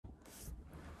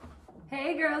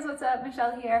Hey girls, what's up?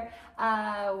 Michelle here.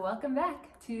 Welcome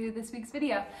back to this week's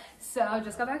video. So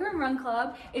just got back from Run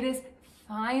Club. It is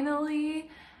finally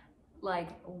like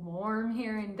warm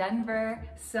here in Denver.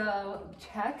 So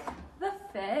check the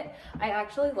fit. I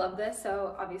actually love this.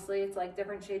 So obviously it's like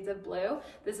different shades of blue.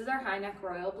 This is our high neck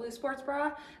royal blue sports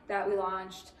bra that we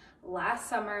launched last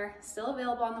summer, still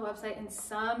available on the website in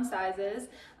some sizes.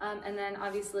 And then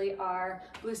obviously our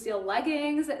blue steel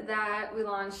leggings that we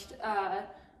launched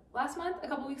a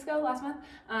couple weeks ago, last month.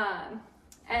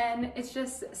 And it's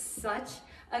just such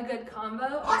a good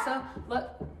combo. Also, look,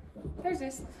 there's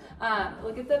this.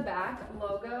 Look at the back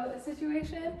logo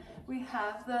situation. We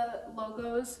have the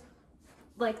logos,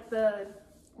 like the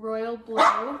royal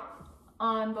blue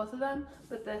on both of them,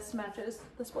 but this matches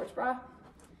the sports bra.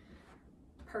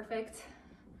 Perfect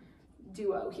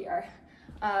duo here.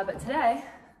 But today,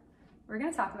 we're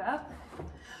gonna talk about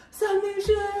some new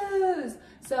shoes.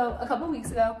 So a couple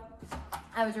weeks ago,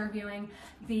 I was reviewing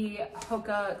the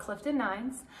HOKA Clifton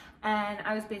 9s, and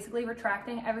I was basically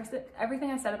retracting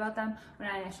everything I said about them when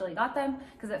I initially got them,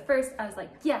 because at first I was like,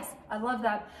 yes, I love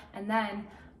them, and then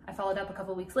I followed up a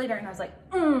couple weeks later and I was like,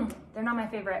 they're not my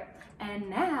favorite. And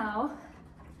now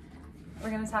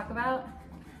we're gonna talk about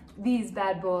these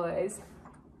bad boys.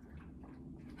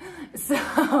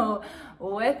 So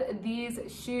with these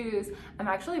shoes, I'm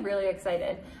actually really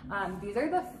excited. These are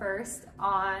the first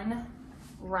On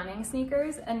Running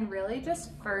sneakers, and really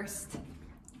just first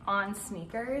On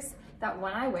sneakers that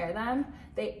when I wear them,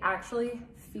 they actually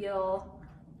feel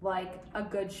like a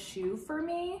good shoe for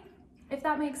me, if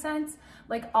that makes sense.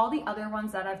 Like all the other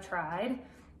ones that I've tried,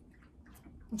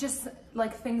 just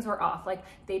like things were off. Like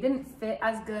they didn't fit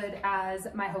as good as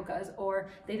my HOKAs, or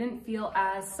they didn't feel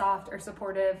as soft or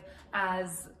supportive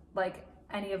as like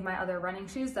any of my other running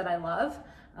shoes that I love.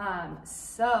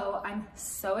 So I'm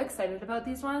so excited about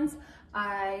these ones.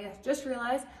 I just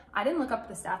realized I didn't look up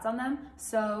the stats on them,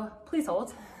 so please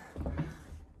hold.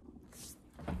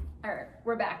 All right,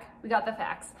 we're back. We got the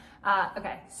facts.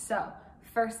 Okay, so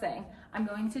first thing, I'm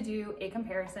going to do a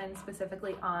comparison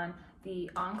specifically on the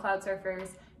On CLOUDSURFERs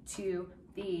to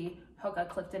the HOKA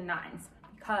Clifton 9s,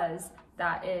 because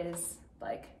that is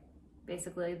like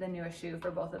basically the newest shoe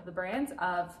for both of the brands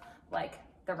of like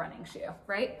the running shoe,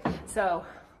 right? So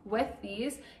with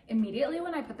these, immediately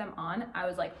when I put them on, I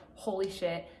was like, holy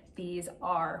shit, these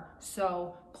are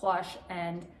so plush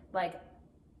and like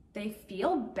they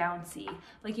feel bouncy.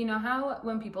 Like, you know how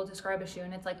when people describe a shoe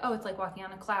and it's like, oh, it's like walking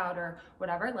on a cloud or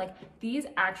whatever, like these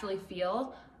actually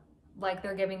feel like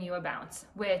they're giving you a bounce,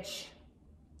 which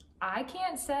I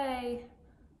can't say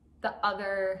the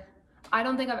other, I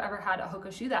don't think I've ever had a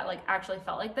HOKA shoe that like actually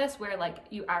felt like this, where like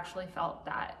you actually felt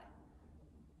that.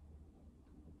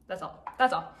 That's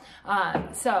all.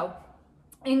 So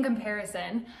in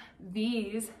comparison,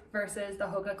 these versus the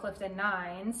HOKA Clifton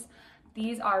 9s,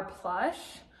 these are plush,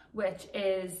 which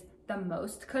is the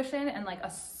most cushion and like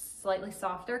a slightly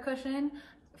softer cushion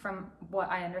from what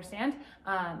I understand,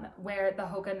 where the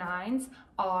HOKA 9s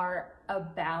are a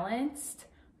balanced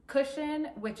cushion,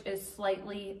 which is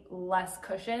slightly less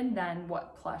cushion than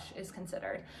what plush is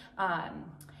considered.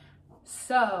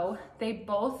 So they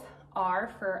both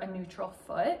are for a neutral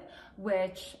foot,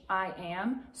 which I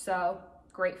am, so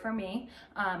great for me.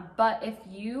 But if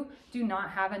you do not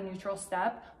have a neutral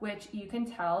step, which you can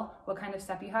tell what kind of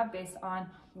step you have based on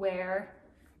where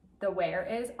the wear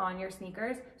is on your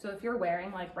sneakers. So if you're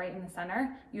wearing like right in the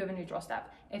center, you have a neutral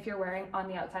step. If you're wearing on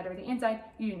the outside or the inside,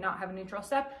 you do not have a neutral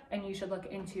step, and you should look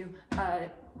into a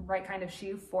right kind of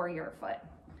shoe for your foot.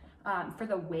 For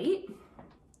the weight,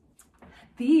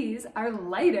 these are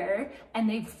lighter and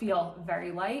they feel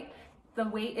very light. The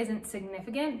weight isn't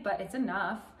significant, but it's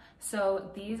enough.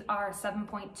 So these are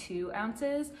 7.2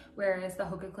 ounces, whereas the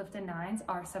HOKA Clifton 9s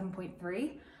are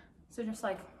 7.3. So just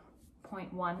like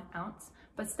 0.1 ounce,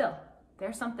 but still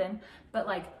there's something. But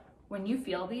like when you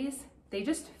feel these, they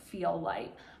just feel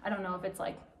light. I don't know if it's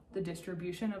like the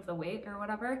distribution of the weight or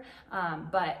whatever,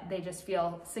 but they just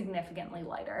feel significantly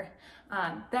lighter.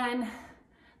 Then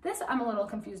this I'm a little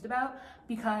confused about,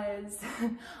 because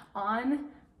on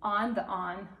the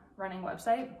On Running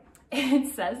website,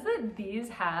 it says that these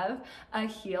have a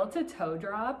heel to toe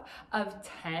drop of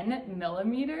 10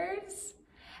 millimeters,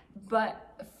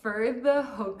 but for the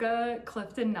HOKA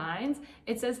Clifton 9s,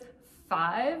 it says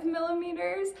 5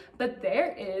 millimeters, but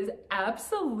there is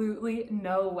absolutely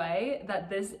no way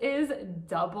that this is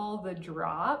double the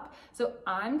drop. So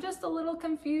I'm just a little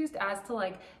confused as to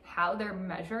like how they're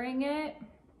measuring it,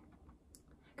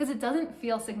 because it doesn't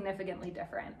feel significantly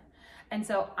different. And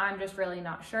so I'm just really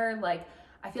not sure. Like,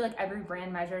 I feel like every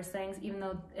brand measures things, even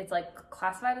though it's like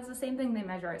classified as the same thing, they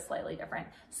measure it slightly different.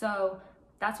 So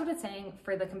that's what it's saying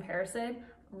for the comparison.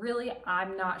 Really,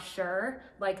 I'm not sure.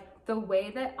 Like the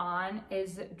way that On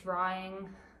is drawing,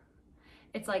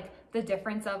 it's like the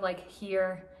difference of like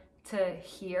here to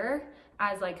here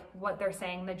as like what they're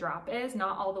saying the drop is,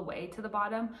 not all the way to the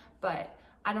bottom, but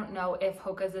I don't know if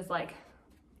HOKA's is like,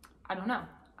 I don't know.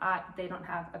 They don't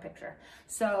have a picture.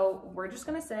 So we're just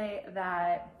gonna say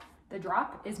that the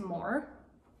drop is more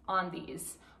on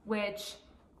these, which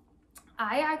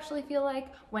I actually feel like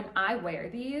when I wear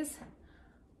these,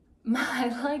 my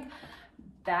like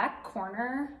back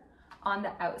corner on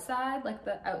the outside, like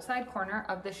the outside corner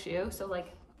of the shoe, so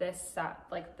like this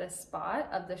spot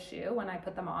of the shoe when I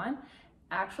put them on,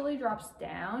 actually drops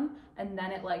down and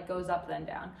then it like goes up then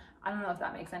down. I don't know if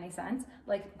that makes any sense.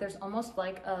 Like there's almost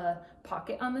like a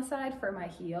pocket on the side for my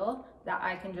heel that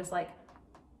I can just like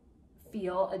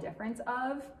feel a difference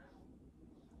of.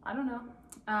 I don't know.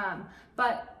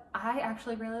 But I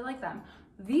actually really like them.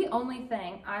 The only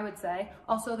thing I would say,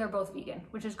 also they're both vegan,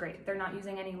 which is great. They're not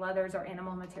using any leathers or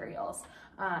animal materials.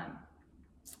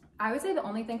 I would say the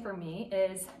only thing for me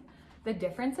is the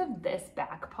difference of this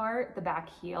back part, the back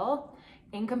heel,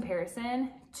 in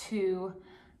comparison to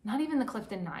not even the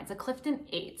Clifton 9s. The Clifton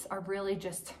 8s are really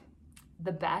just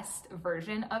the best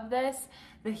version of this.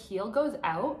 The heel goes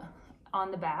out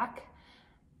on the back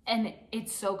and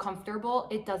it's so comfortable.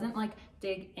 It doesn't like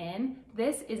dig in.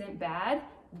 This isn't bad,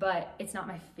 but it's not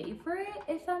my favorite,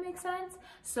 if that makes sense.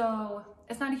 So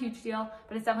it's not a huge deal,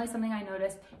 but it's definitely something I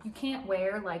noticed. You can't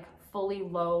wear like fully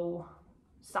low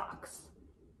socks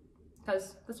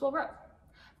because this will rip.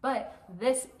 But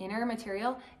this inner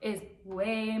material is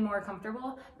way more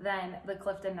comfortable than the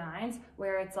Clifton 9s,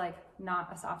 where it's like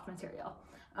not a soft material.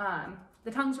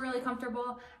 The tongue's really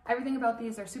comfortable. Everything about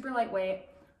these are super lightweight.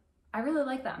 I really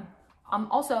like them. I'm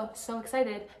also so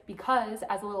excited because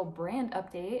as a little brand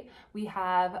update, we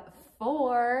have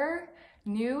 4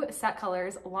 new set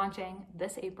colors launching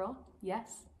this April.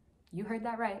 Yes, you heard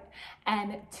that right.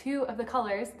 And 2 of the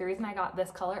colors, the reason I got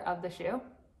this color of the shoe,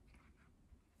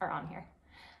 are on here.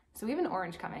 So we have an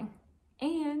orange coming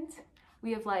and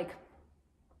we have like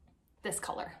this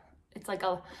color. It's like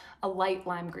a light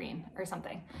lime green or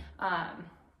something.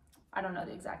 I don't know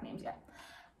the exact names yet,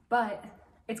 but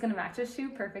it's gonna match this shoe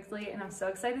perfectly and I'm so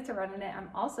excited to run in it. I'm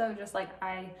also just like,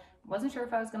 I wasn't sure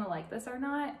if I was gonna like this or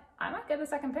not. I might get a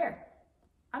second pair.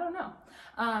 I don't know.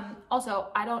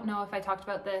 Also, I don't know if I talked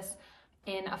about this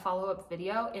in a follow-up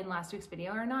video in last week's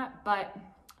video or not, but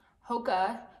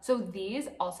HOKA, so these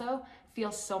also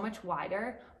feel so much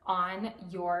wider on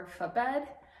your footbed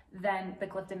than the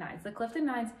Clifton 9s. The Clifton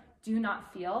 9s do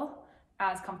not feel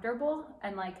as comfortable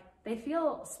and like they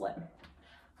feel slim.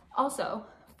 Also,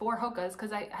 for HOKAs,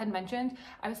 because I had mentioned,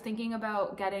 I was thinking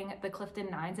about getting the Clifton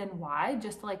 9s in wide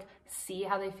just to like see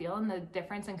how they feel and the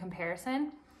difference in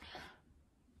comparison.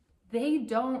 They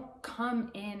don't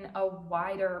come in a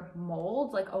wider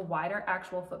mold, like a wider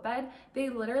actual footbed. They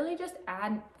literally just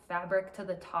add fabric to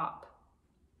the top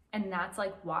and that's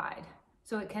like wide.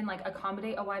 So it can like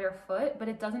accommodate a wider foot, but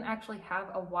it doesn't actually have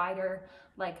a wider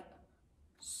like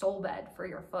sole bed for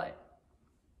your foot.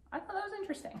 I thought that was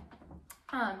interesting.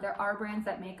 There are brands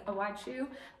that make a wide shoe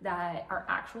that are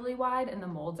actually wide and the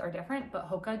molds are different, but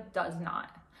HOKA does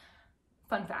not.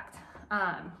 Fun fact.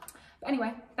 But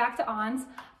anyway, back to Ons.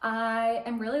 I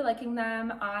am really liking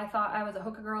them. I thought I was a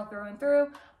HOKA girl through and through.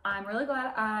 I'm really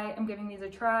glad I am giving these a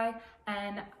try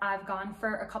and I've gone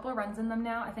for a couple of runs in them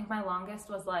now. I think my longest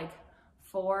was like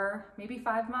 4, maybe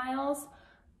 5 miles.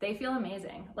 They feel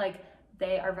amazing. Like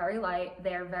they are very light.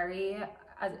 They're very,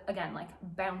 again, like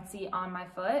bouncy on my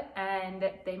foot and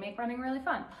they make running really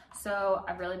fun. So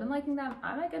I've really been liking them.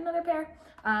 I might get another pair.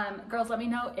 Girls, let me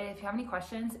know if you have any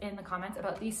questions in the comments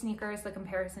about these sneakers, the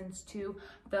comparisons to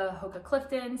the HOKA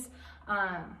Cliftons.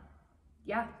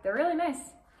 Yeah, they're really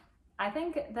nice. I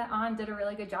think that On did a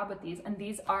really good job with these, and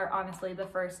these are honestly the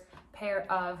first pair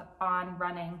of On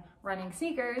running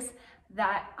sneakers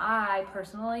that I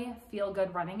personally feel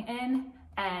good running in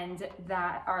and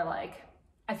that are like,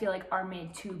 I feel like are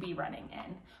made to be running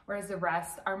in, whereas the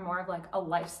rest are more of like a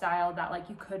lifestyle that like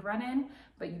you could run in,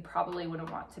 but you probably wouldn't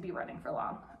want to be running for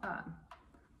long.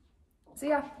 So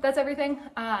yeah, that's everything.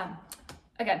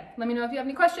 Again, let me know if you have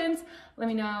any questions. Let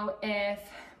me know if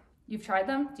you've tried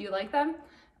them. Do you like them?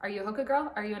 Are you a HOKA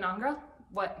girl? Are you an On girl?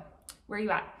 Where are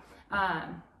you at?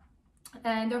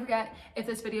 And don't forget, if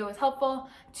this video was helpful,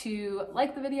 to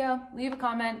like the video, leave a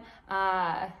comment.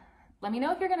 Let me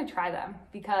know if you're gonna try them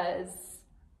because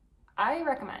I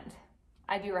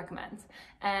do recommend.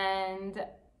 And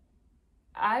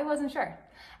I wasn't sure.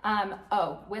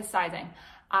 Oh, with sizing.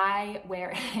 I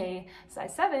wear a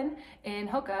size 7 in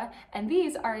HOKA, and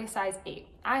these are a size 8.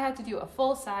 I had to do a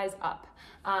full size up.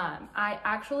 I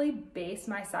actually base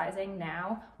my sizing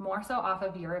now more so off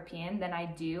of European than I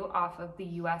do off of the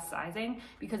US sizing,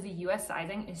 because the US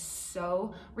sizing is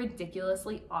so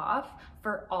ridiculously off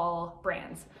for all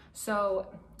brands. So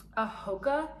a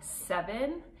HOKA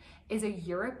 7 is a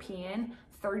European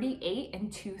 38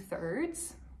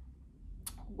 2/3,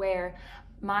 where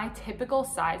my typical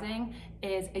sizing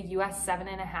is a US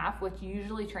 7.5, which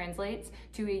usually translates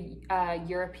to a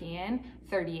European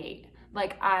 38.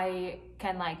 Like, I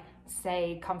can like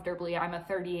say comfortably I'm a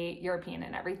 38 European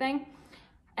and everything.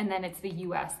 And then it's the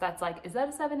US that's like, is that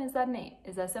a 7? Is that an 8?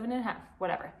 Is that a 7.5?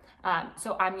 Whatever.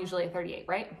 So I'm usually a 38,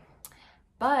 right?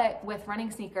 But with running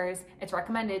sneakers, it's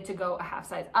recommended to go a half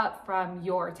size up from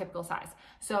your typical size.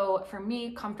 So for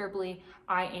me, comfortably,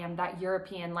 I am that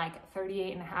European like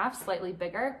 38.5, slightly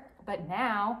bigger. But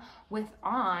now with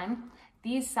On,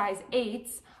 these size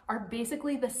 8s are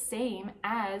basically the same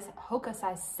as HOKA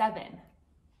size 7.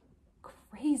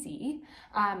 Crazy,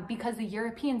 because the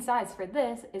European size for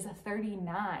this is a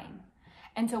 39.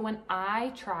 And so when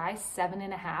I try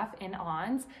 7.5 in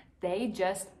Ons, they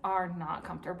just are not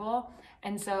comfortable.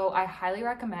 And so I highly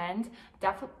recommend,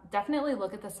 definitely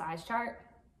look at the size chart,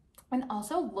 and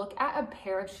also look at a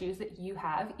pair of shoes that you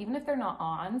have, even if they're not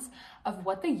Ons, of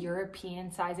what the European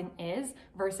sizing is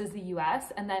versus the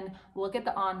US, and then look at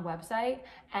the On website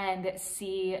and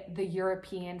see the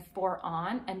European for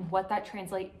On and what that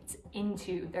translates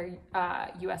into their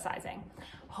US sizing.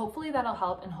 Hopefully that'll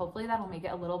help, and hopefully that'll make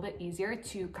it a little bit easier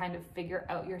to kind of figure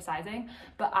out your sizing.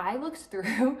 But I looked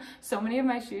through so many of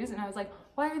my shoes and I was like,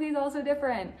 why are these all so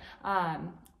different?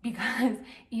 Because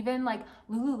even like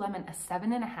Lululemon, a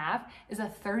 7.5 is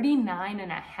a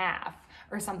 39.5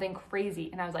 or something crazy.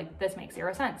 And I was like, this makes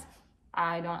zero sense.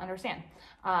 I don't understand.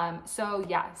 So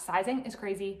yeah, sizing is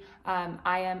crazy.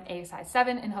 I am a size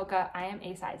 7 in HOKA. I am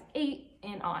a size 8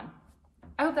 in On.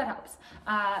 I hope that helps.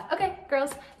 Okay,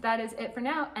 girls, that is it for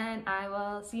now, and I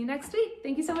will see you next week.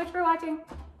 Thank you so much for watching.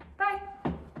 Bye.